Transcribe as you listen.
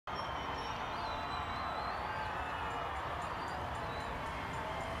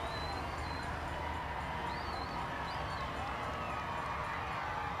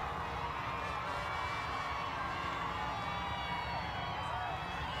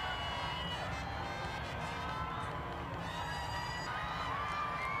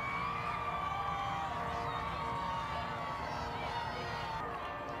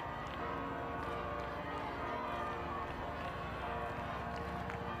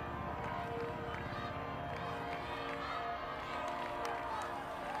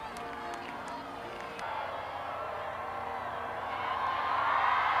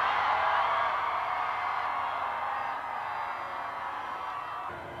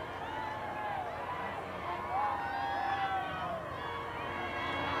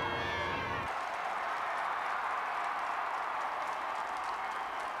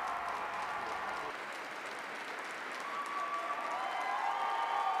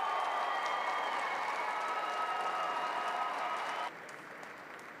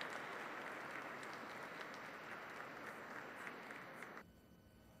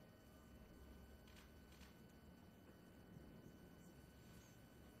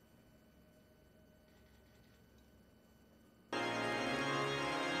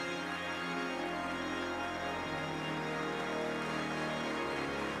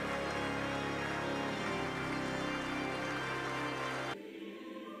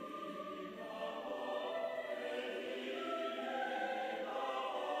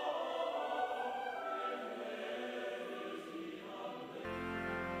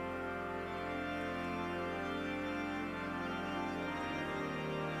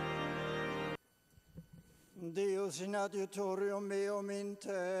Deus in adiutorium meum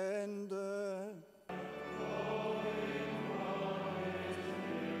intende.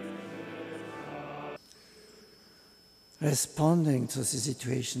 Responding to the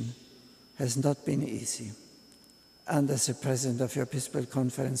situation has not been easy. And as the President of your Episcopal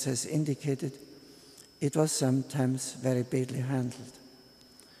Conference has indicated, it was sometimes very badly handled.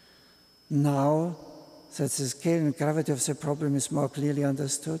 Now that the scale and gravity of the problem is more clearly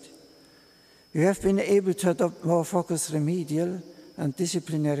understood, we have been able to adopt more focused remedial and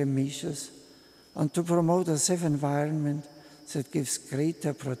disciplinary measures and to promote a safe environment that gives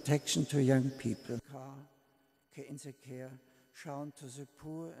greater protection to young people. In the care, shown to the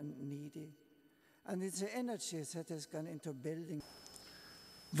poor and needy, and it's the energy that has gone into building.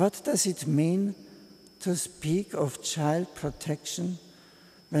 What does it mean to speak of child protection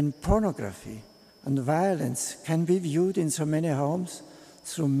when pornography and violence can be viewed in so many homes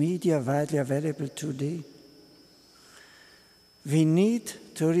through media widely available today? We need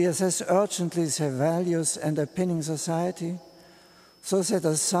to reassess urgently the values and underpinning society so that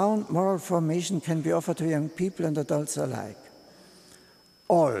a sound moral formation can be offered to young people and adults alike.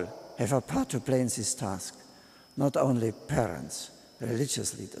 All have a part to play in this task, not only parents,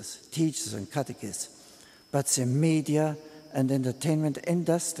 religious leaders, teachers and catechists, but the media and entertainment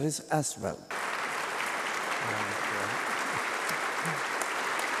industries as well.